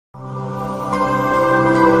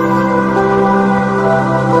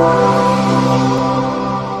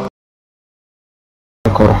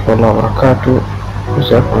الله وبركاته.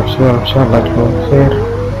 ازيكم يا شباب؟ ان شاء الله تكونوا بخير.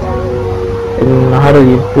 النهارده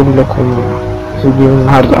جبت لكم فيديو.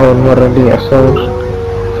 النهارده اول مرة لي اصور،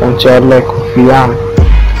 فان شاء الله يكون في دعم.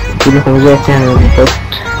 جبت لكم ازاي تعمل بوت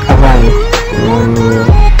اغاني،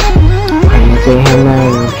 يعني زي هنا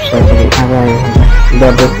شايف الاغاني هنا ده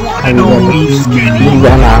بوت.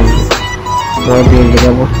 ده انا عامله وادي اللي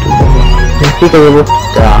ده بوت. في كذا بوت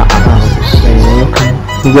بتاع اغاني، بس يعني ممكن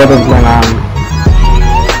نجرب اللي انا عامله.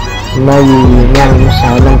 نيجي نعمل مثلا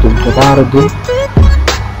علامة الدولار دي،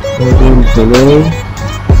 نقول بلاي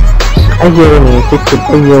أي أغنية، تكتب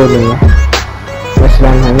أي أغنية.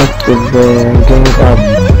 مثلا هنكتب جينج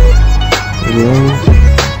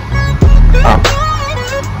أب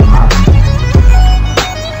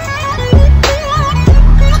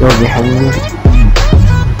شو بيحمل.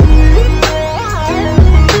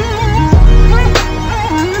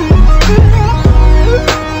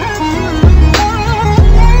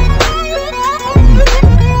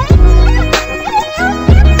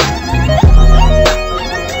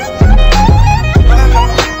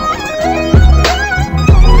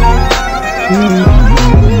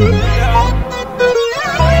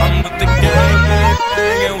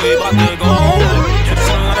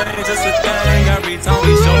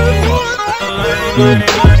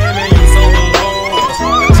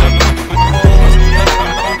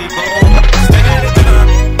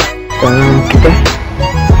 تمام كده.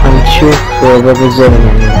 هنشوف باب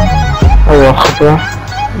الزمن. يعني أول خطوة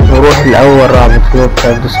نروح لأول رابط اللي هو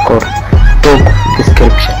بتاع ديسكورد فوق في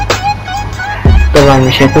الديسكريبشن. طبعا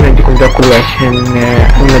مش هيكون عندكم ده كله عشان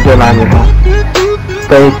أنا دول عاملها.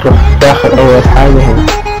 طيب تروح داخل أول حاجة هنا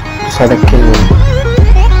بس هذا الكلمة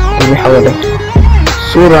اللي حولت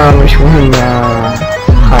الصورة مش مهمة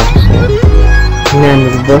خالص. يعني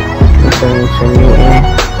نعمل بوت مثلا نسميه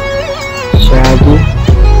ايه، شادي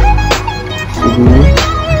سيدي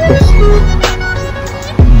بس.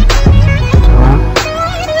 تمام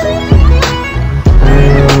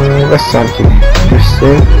بس على كده بس.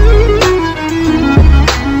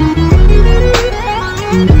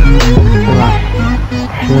 تمام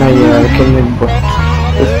احنا يا كلمة بوت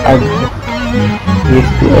اد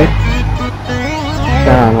يفتح.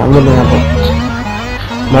 تمام عمل لنا بوت.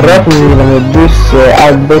 مرات لما تدوس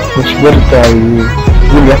اد بوت مش بيرجع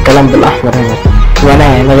يجيب لك كلام بالاحمر هنا،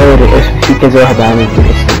 وانا غير الاسم في كذا واحد عامل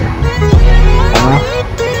بالاسم ده. تمام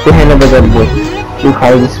في هنا بدل بوت. شوف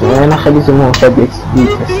عايز اسمه، انا خلي اسمه شادي اكس بي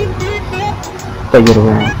بس تجربة.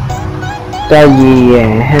 يعني تاجي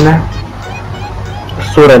هنا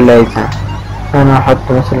الصورة اللي عايزها. انا هحط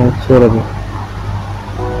مثلا الصورة دي.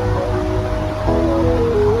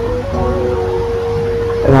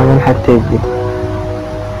 تمام انا حطيت دي.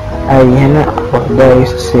 هاي هنا اروح دايس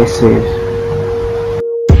سيف.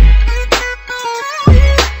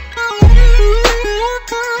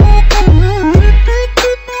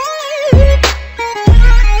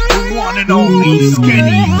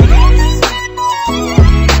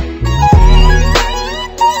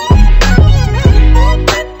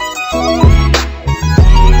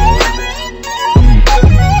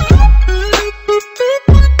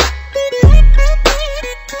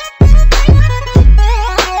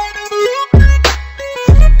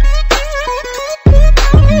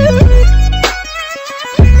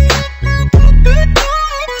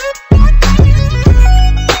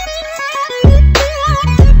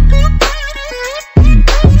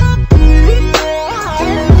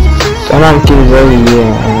 تمام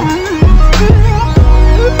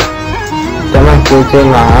كده زي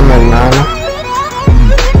ما عمل معانا،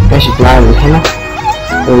 ماشي معانا هنا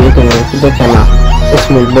ويجي كده. تمام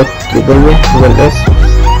اسم البوت دي هو الاسم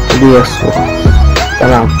ودي الصورة.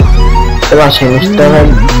 تمام طبعا عشان نشتغل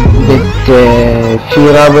في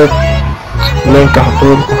رابط لينك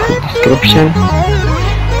هحطهولكم في الديسكريبشن.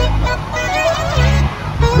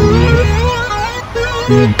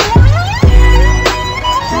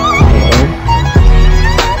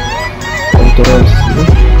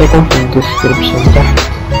 يكون في الديسكريبشن تحت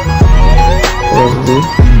دي.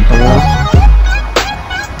 تمام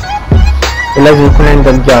لازم يكون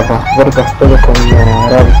عندك جافا، برضه احط لكم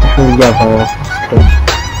رابط تحميل جافا في الديسكريبشن.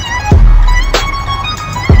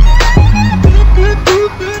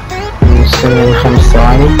 نستنى 5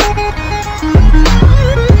 ثواني.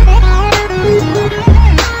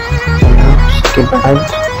 تمام سكيب عد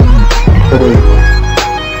خروج.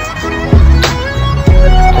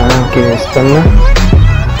 تمام كده استنى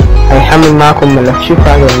هيحمل معكم ملف. شوف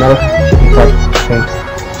هذا الملف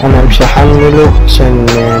انا مش هحمله عشان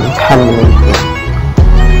نتحمل.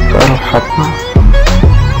 اروح حطه.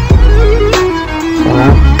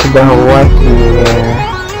 تمام كده هوات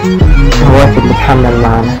اللي بتحمل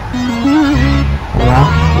معانا. تمام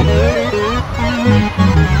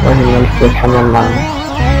الملف يتحمل معنا.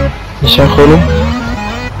 نشغله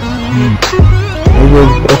نجيب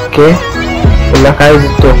اوكي، يقول لك عايز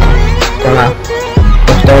التوكن. تمام،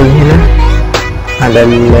 رحت هنا على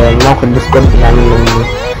الموقع ديسكورد اللي عامل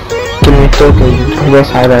كلمة توكن دي، تروح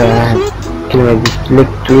دايس على الكلمة دي كليك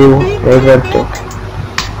تو ريفر توكن،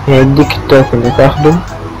 هيديك التوكن اللي تاخده.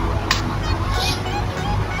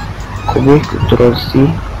 كوبي كنترول سي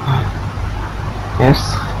يس،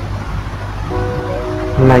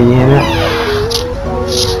 نيجي هنا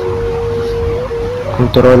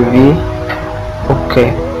كنترول في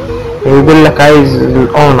اوكي. يقول لك عايز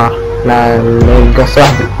الاونر، لا يبقى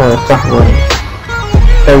صاحبه.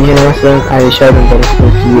 طيب هنا مثلا اي شادو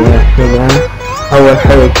فيها اول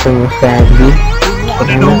حاجة يكون مفاعل بي،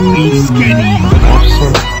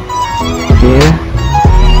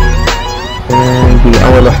 دي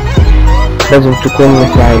اول واحدة لازم تكون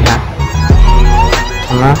مفاعلها.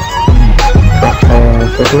 تمام، روح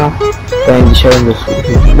تطلع عندي شادو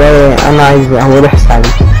ده انا عايز اول احس عليه،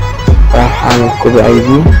 راح اعمل كوبي اي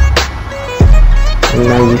دي،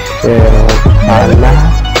 نجي في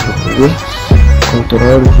فعلها دي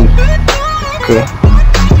كنترول في اوكي،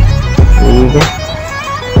 ويجي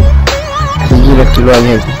هتجيلك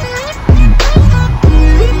الواجهة دي.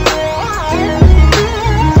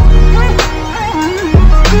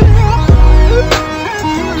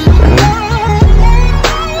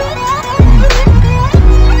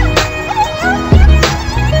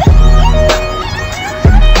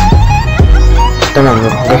 تمام،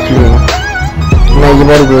 نروح قافلينه. نجي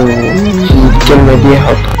برضو في الكلمة دي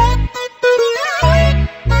احط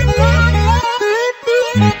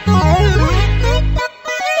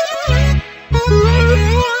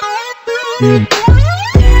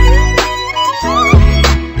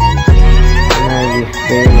نجي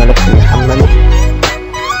في ملف محمله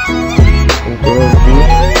كنترول دي،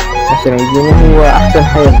 مثلا يجينا هو احسن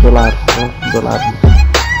حاجة $،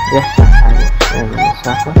 دي احسن حاجة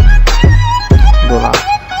المساحة $.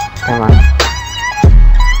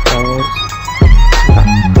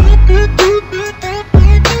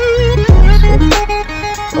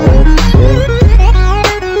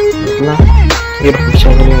 تمام، يروح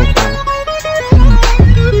مشغلين تاني.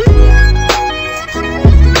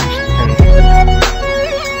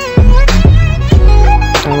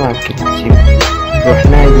 تمام كده نسيب، نروح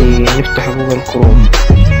نادي نفتح جوجل كروم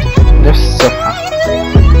نفس الصفحة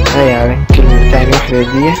هاي على كلمة تاني واحدة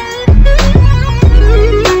دي،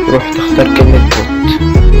 روح تختار كلمة بوت،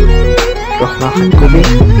 روح ناخد كوبي،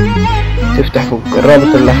 تفتح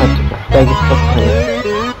الرابط اللي اخدته، تحتاج تحط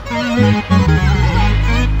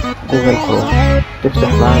جوجل كروم،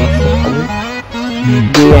 تفتح معانا الصفحة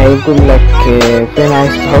دي هيقول لك فين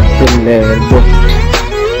عايز تحط البوت.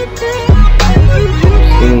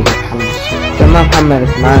 تمام،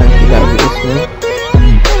 حملت معانا كده باسمي،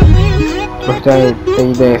 تروح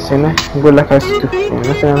دايس هنا يقول لك عايز تضيف فين،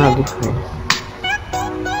 مثلا انا هضيف هنا،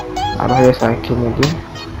 اروح دايس على الكلمة دي.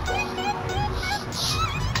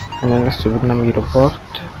 انا لسه برنامج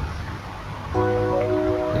ريبورت،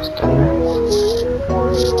 استنى.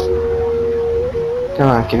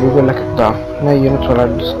 تمام كده يقول لك الضعف. نيجي ندخل على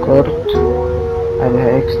الديسكورد،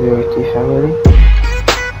 عليها اكس دي واي تي فاميلي،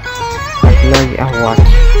 هتلاقي اهوات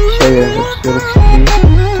شيء ديسكورد دي.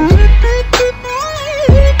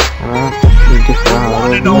 تمام، نضيف لها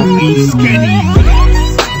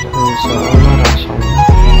عشان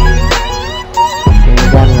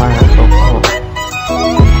يبان معنا فوق اهو.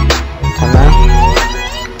 تمام،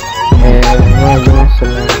 نيجي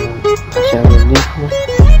مثلا عشان نضيفه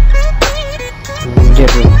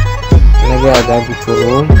نجرب، انا قاعد عادي في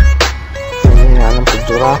الروم، هنا علامة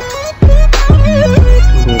 $،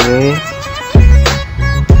 ديلي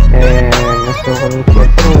نسوي أغنية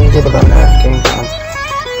ياسر ونجرب على كين كأب.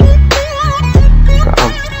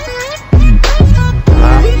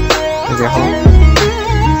 تمام، نجي اهو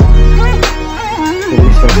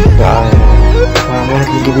لسه الساعة ما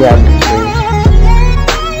هتلاقي دي عدت شوي.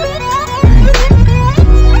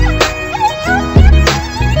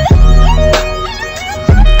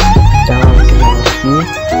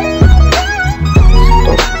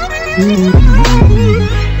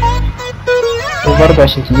 وبرضه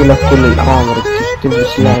عشان تجيلك كل الأوامر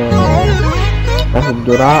تكتبش لها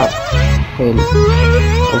في $،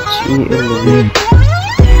 HELB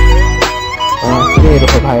كده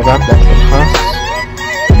يروح هيبعتلك في الخاص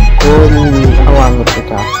كل الأوامر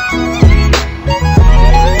بتاعته.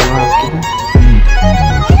 تمام كده،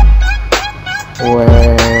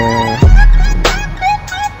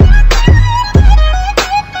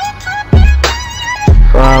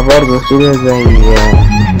 فبرضه كده زي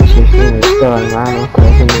احنا شايفين اشتغل معانا. ممكن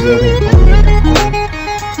عايزين نجرب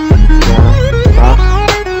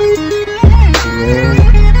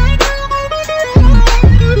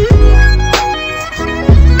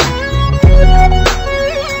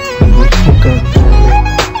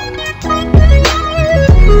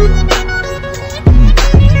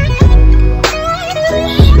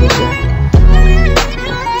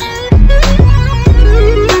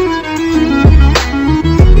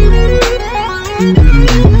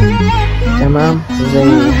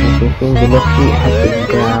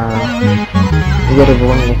نجرب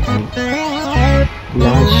أغنية تانية.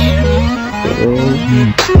 لاش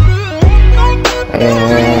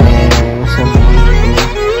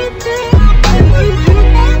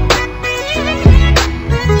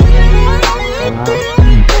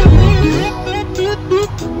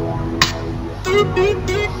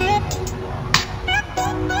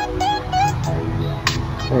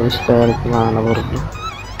اشتغلت معنا برضو.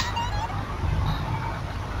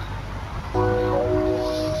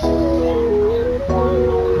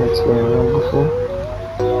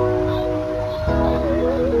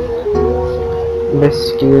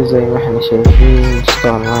 بس كده زي ما احنا شايفين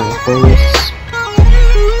اشتغل معنا كويس.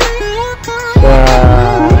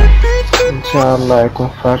 ان شاء الله يكون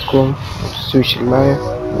فاتكم، متنسوش اللايك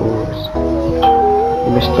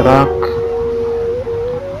والاشتراك.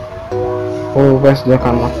 وبس ده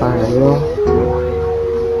كان مقطعنا اليوم.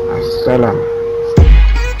 السلام.